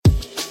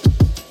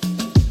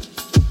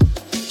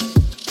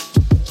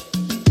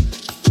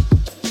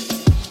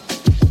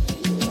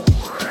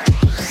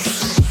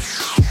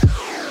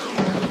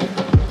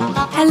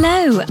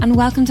and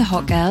welcome to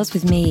Hot Girls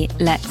with me,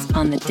 Lex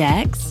on the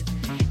Decks.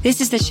 This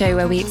is the show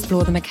where we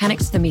explore the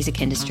mechanics of the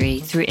music industry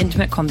through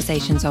intimate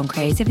conversations on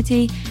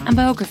creativity and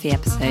biography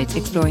episodes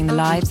exploring the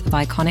lives of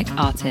iconic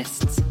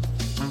artists.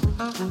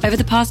 Over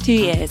the past 2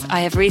 years,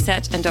 I have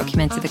researched and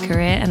documented the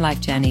career and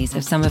life journeys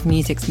of some of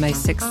music's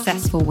most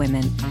successful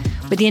women,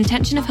 with the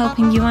intention of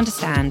helping you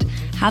understand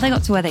how they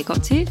got to where they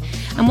got to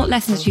and what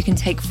lessons you can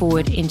take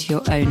forward into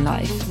your own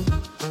life.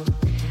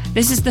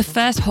 This is the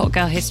first Hot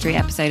Girl History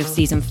episode of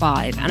Season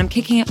 5, and I'm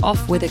kicking it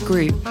off with a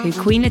group who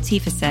Queen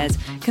Latifah says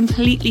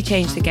completely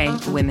changed the game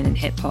for women in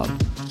hip-hop.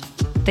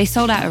 They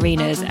sold out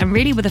arenas and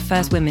really were the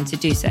first women to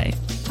do so.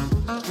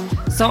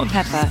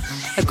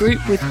 Salt-N-Pepa, a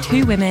group with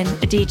 2 women,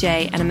 a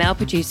DJ and a male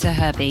producer,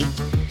 Herbie.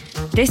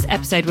 This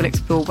episode will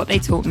explore what they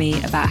taught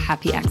me about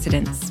happy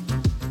accidents.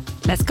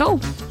 Let's go.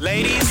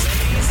 Ladies,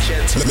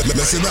 gentlemen,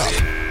 listen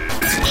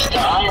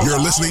up. You're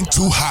listening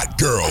to Hot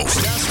Girls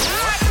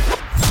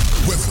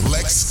with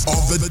Lex on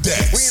the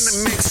Decks. we in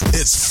the mix.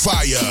 It's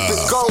fire.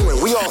 We're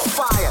going. We on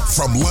fire.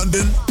 From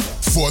London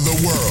for the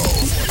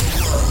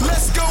world.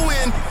 Let's go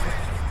in.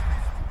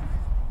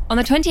 On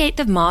the 28th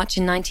of March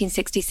in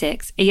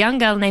 1966, a young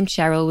girl named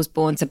Cheryl was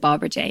born to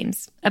Barbara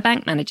James, a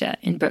bank manager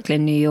in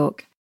Brooklyn, New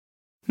York.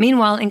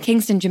 Meanwhile, in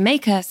Kingston,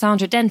 Jamaica,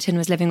 Sandra Denton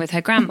was living with her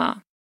grandma.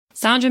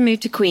 Sandra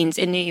moved to Queens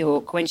in New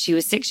York when she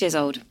was 6 years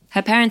old.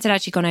 Her parents had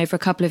actually gone over a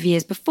couple of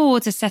years before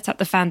to set up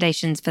the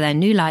foundations for their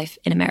new life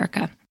in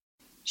America.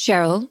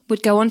 Cheryl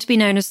would go on to be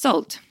known as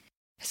Salt,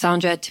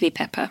 Sandra to be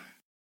Pepper.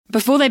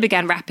 Before they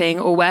began rapping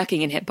or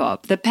working in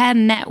hip-hop, the pair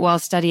met while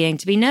studying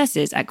to be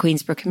nurses at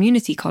Queensborough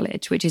Community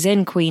College, which is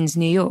in Queens,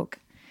 New York.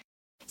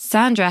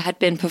 Sandra had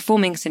been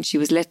performing since she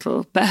was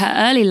little, but her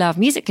early love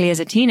musically as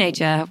a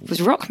teenager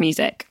was rock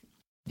music.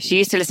 She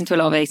used to listen to a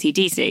lot of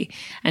AC/DC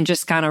and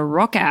just kind of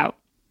rock out.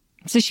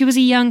 So she was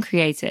a young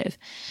creative.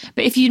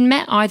 But if you'd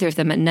met either of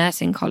them at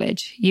nursing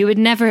college, you would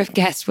never have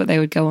guessed what they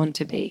would go on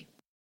to be.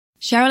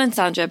 Cheryl and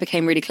Sandra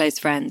became really close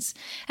friends,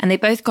 and they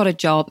both got a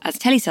job as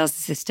telesales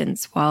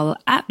assistants while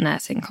at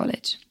nursing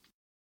college.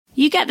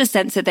 You get the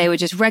sense that they were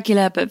just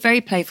regular but very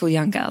playful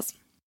young girls.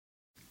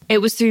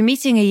 It was through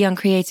meeting a young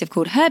creative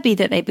called Herbie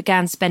that they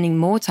began spending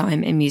more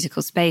time in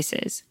musical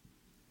spaces.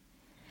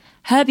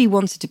 Herbie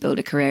wanted to build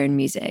a career in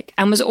music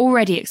and was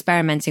already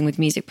experimenting with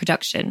music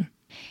production.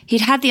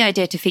 He'd had the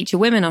idea to feature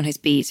women on his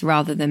beats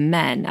rather than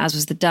men, as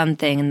was the done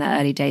thing in the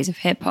early days of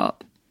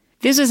hip-hop.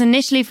 This was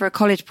initially for a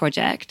college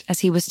project, as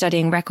he was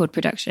studying record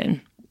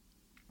production.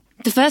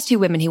 The first 2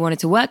 women he wanted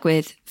to work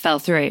with fell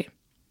through.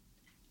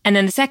 And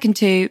then the second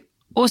 2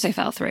 also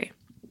fell through.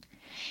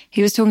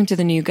 He was talking to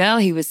the new girl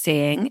he was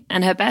seeing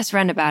and her best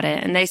friend about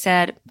it, and they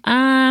said,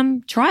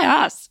 try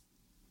us.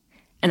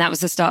 And that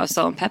was the start of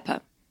Salt-N-Pepa.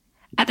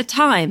 At the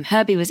time,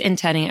 Herbie was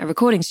interning at a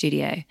recording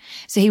studio,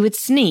 so he would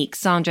sneak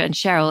Sandra and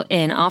Cheryl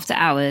in after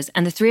hours,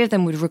 and the 3 of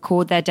them would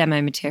record their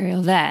demo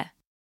material there.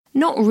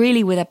 Not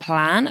really with a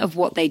plan of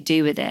what they'd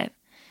do with it.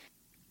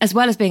 As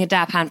well as being a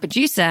dab-hand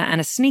producer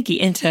and a sneaky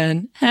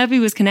intern, Herbie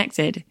was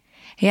connected.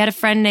 He had a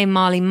friend named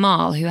Marley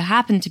Marl, who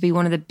happened to be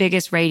one of the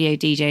biggest radio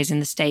DJs in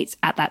the States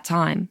at that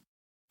time.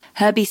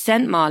 Herbie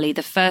sent Marley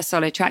the first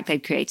solo track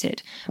they'd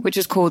created, which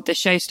was called The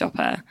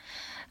Showstopper.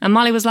 And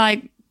Marley was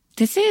like,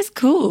 this is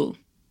cool.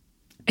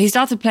 He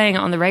started playing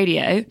it on the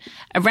radio.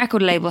 A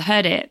record label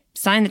heard it,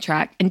 signed the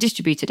track, and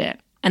distributed it.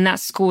 And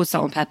that scored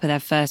Salt-N-Pepa their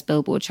first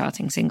Billboard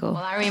charting single.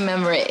 All I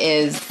remember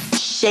is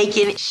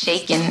shaking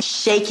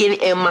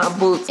in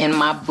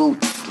my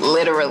boots,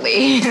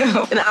 literally.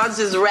 And I was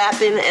just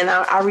rapping, and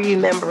I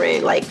remember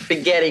it, like,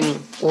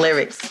 forgetting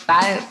lyrics.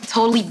 I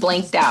totally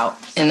blanked out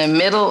in the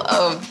middle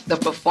of the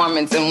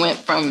performance and went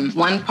from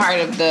one part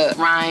of the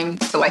rhyme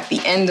to, like,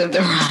 the end of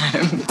the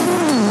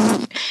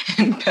rhyme.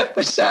 And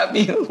Peppa shot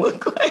me a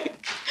look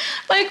like,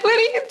 what are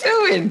you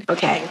doing?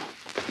 Okay,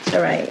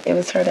 all right, it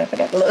was her that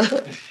forgot the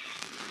look.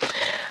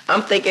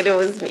 I'm thinking it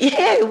was me.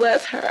 Yeah, it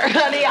was her.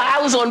 Honey, I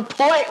was on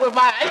point with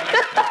mine.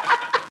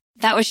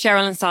 That was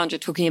Cheryl and Sandra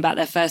talking about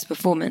their first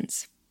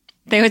performance.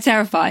 They were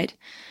terrified,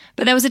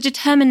 but there was a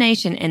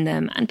determination in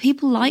them, and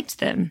people liked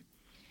them.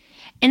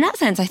 In that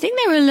sense, I think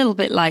they were a little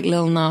bit like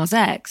Lil Nas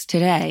X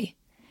today.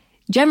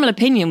 General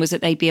opinion was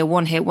that they'd be a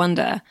one-hit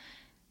wonder,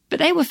 but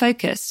they were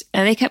focused,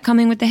 and they kept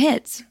coming with the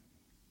hits.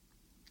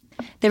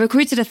 They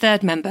recruited a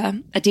 3rd member,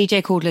 a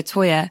DJ called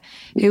LaToya,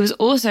 who was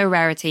also a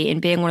rarity in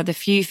being one of the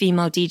few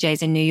female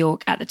DJs in New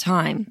York at the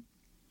time.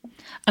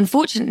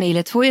 Unfortunately,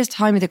 LaToya's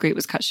time with the group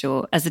was cut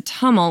short as the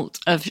tumult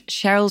of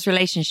Cheryl's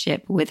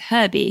relationship with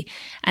Herbie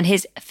and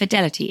his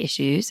fidelity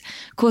issues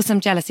caused some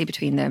jealousy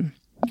between them.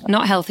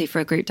 Not healthy for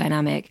a group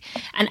dynamic.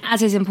 And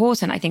as is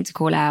important, I think, to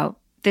call out,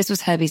 this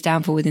was Herbie's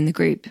downfall within the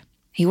group.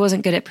 He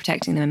wasn't good at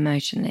protecting them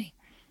emotionally.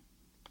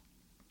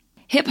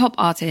 Hip-hop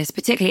artists,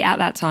 particularly at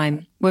that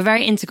time, were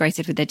very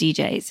integrated with their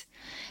DJs.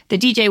 The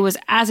DJ was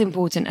as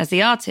important as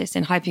the artist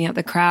in hyping up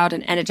the crowd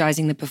and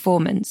energizing the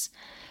performance.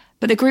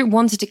 But the group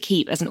wanted to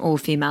keep as an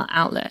all-female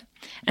outlet.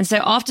 And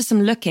so after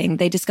some looking,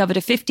 they discovered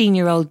a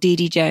 15-year-old Dee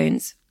Dee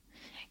Jones.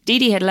 Dee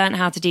Dee had learned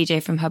how to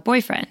DJ from her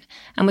boyfriend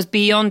and was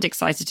beyond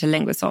excited to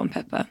link with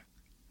Salt-N-Pepa.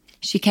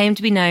 she came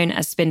to be known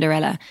as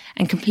Spinderella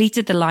and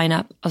completed the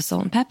lineup of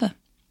Salt and Pepper.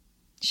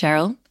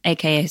 Cheryl,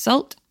 aka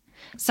Salt,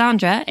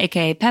 Sandra,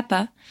 aka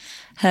Pepper,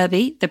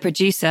 Herbie, the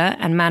producer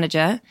and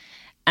manager,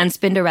 and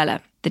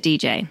Spinderella, the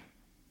DJ.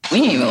 We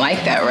didn't even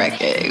like that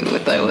record. We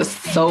thought it was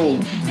so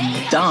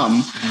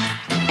dumb.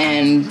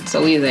 And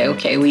so we were like,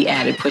 okay, we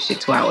added Push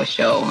It to our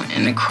show.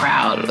 And the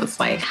crowd was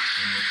like,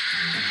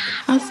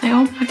 I was like,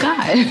 oh my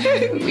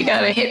God, we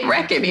got a hit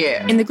record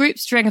here. In the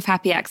group's string of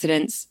happy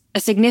accidents, a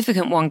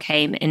significant one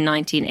came in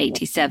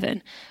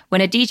 1987,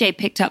 when a DJ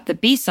picked up the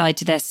B-side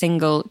to their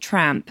single,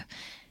 Tramp,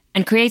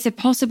 and created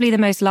possibly the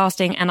most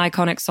lasting and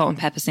iconic Salt and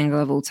Pepper single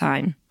of all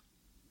time.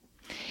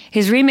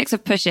 His remix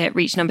of Push It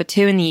reached number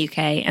 2 in the UK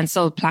and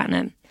sold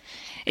platinum.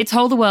 It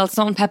told the world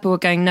Salt and Pepper were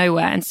going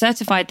nowhere and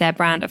certified their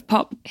brand of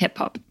pop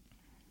hip-hop.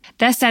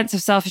 Their sense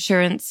of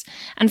self-assurance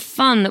and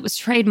fun that was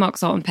trademark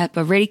Salt and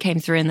Pepper really came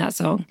through in that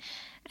song,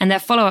 and their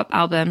follow-up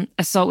album,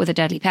 Assault with a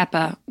Deadly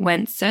Pepper,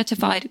 went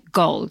certified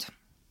gold.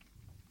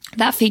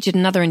 That featured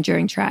another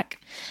enduring track,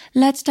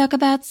 Let's Talk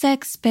About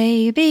Sex,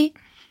 Baby.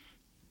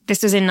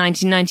 This was in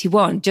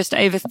 1991, just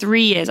over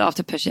 3 years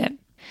after Push It.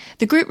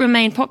 The group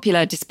remained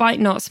popular despite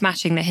not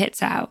smashing the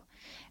hits out.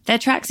 Their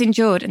tracks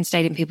endured and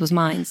stayed in people's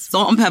minds.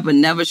 Salt and Pepper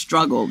never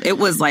struggled. It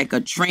was like a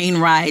train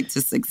ride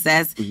to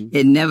success.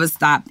 It never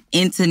stopped.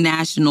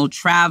 International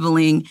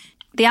traveling.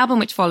 The album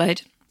which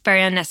followed,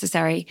 Very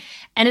Unnecessary,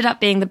 ended up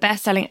being the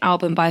best-selling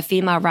album by a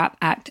female rap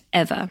act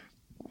ever.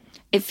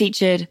 It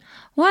featured,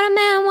 What a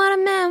Man, What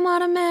a Man,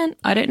 What a Man.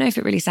 I don't know if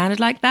it really sounded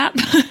like that.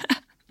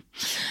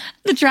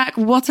 The track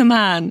What a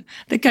Man,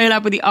 the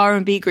collab with the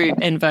R&B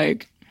group In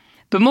Vogue.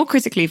 But more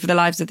critically for the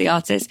lives of the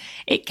artists,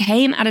 it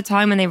came at a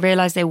time when they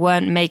realised they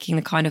weren't making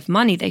the kind of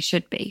money they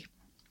should be.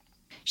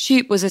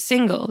 Shoot was a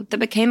single that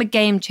became a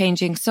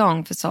game-changing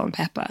song for Salt and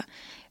Pepper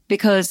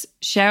because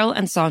Cheryl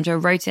and Sandra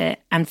wrote it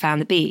and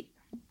found the beat.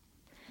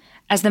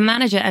 As the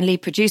manager and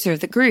lead producer of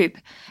the group,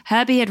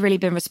 Herbie had really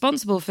been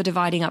responsible for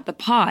dividing up the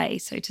pie,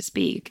 so to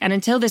speak, and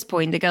until this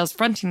point, the girls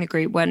fronting the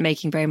group weren't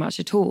making very much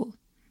at all.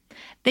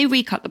 They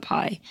recut the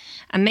pie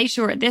and made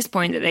sure at this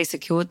point that they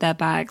secured their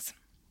bags.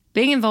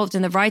 Being involved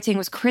in the writing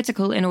was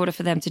critical in order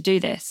for them to do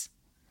this.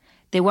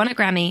 They won a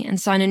Grammy and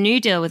signed a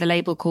new deal with a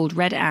label called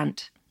Red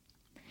Ant.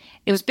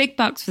 It was big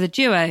bucks for the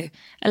duo,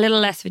 a little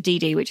less for Dee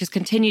Dee, which has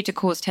continued to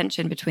cause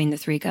tension between the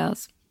three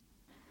girls.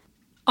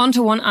 On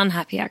to one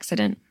unhappy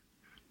accident.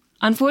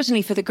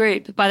 Unfortunately for the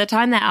group, by the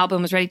time their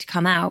album was ready to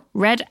come out,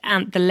 Red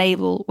Ant, the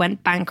label,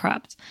 went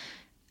bankrupt,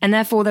 and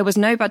therefore there was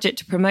no budget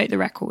to promote the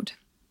record.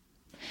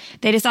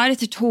 They decided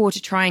to tour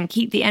to try and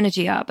keep the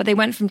energy up, but they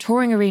went from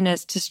touring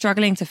arenas to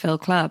struggling to fill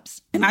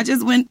clubs. And I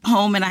just went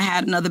home and I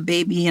had another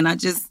baby and I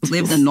just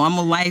lived a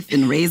normal life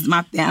and raised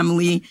my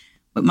family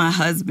with my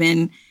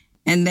husband.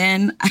 And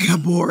then I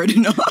got bored.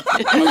 I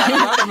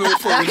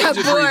got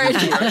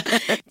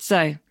bored.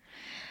 So,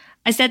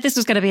 I said this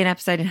was going to be an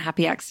episode in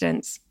happy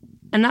accidents.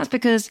 And that's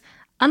because,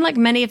 unlike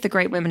many of the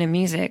great women in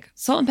music,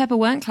 Salt and Pepper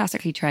weren't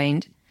classically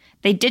trained.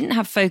 They didn't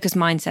have focused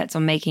mindsets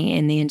on making it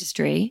in the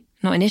industry.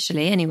 Not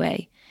initially,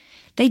 anyway.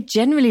 They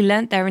generally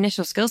learnt their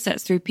initial skill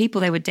sets through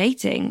people they were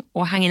dating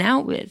or hanging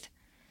out with.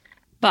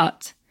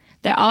 But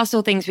there are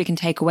still things we can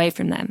take away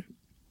from them.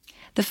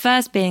 The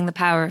first being the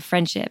power of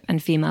friendship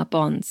and female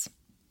bonds.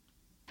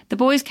 The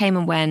boys came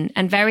and went,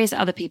 and various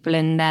other people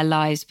in their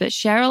lives, but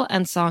Cheryl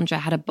and Sandra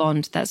had a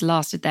bond that's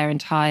lasted their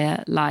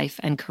entire life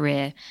and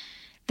career.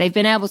 They've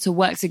been able to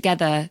work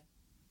together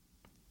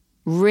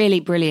really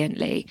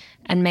brilliantly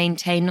and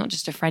maintain not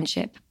just a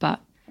friendship,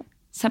 but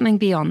something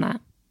beyond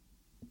that.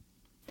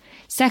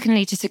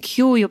 Secondly, to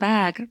secure your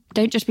bag,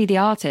 don't just be the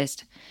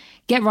artist.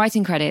 Get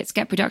writing credits,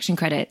 get production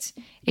credits.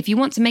 If you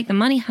want to make the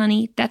money,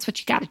 honey, that's what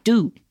you gotta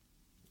do.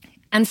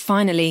 And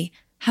finally,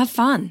 have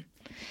fun.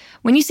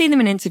 When you see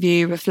them in an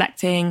interview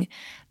reflecting,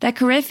 their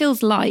career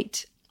feels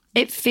light.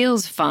 It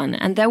feels fun,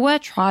 and there were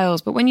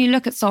trials, but when you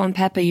look at Salt and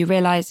Pepper, you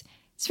realise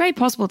it's very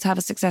possible to have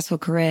a successful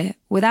career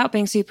without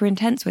being super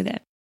intense with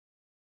it.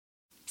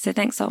 So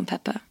thanks, Salt and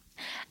Pepper.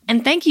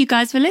 And thank you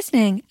guys for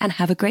listening, and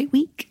have a great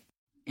week.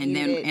 And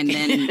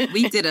then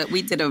we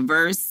did a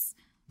verse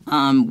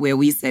where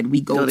we said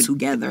we go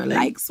together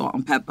like Salt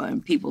and Pepper,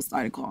 and people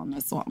started calling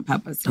us Salt and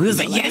Pepper. So we was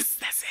like, yes,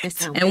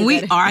 that's it. And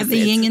we are the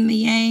yin and the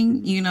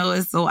yang. You know,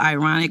 it's so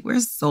ironic. We're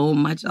so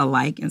much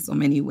alike in so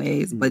many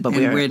ways, but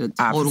we're the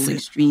total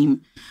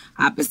extreme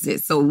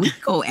opposite. So we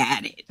go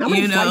at it. How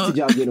many fights did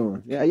y'all get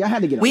on? Yeah, y'all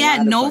had to get on. We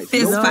had no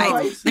fist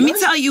fights. Let me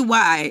tell you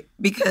why.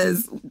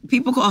 Because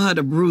people call her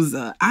the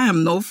bruiser. I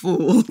am no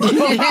fool.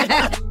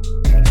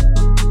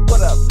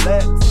 What up,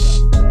 Lex?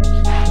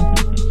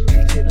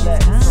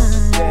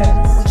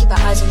 We keep our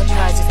eyes on the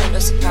prize, it's not no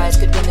surprise.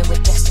 Good women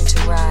with destined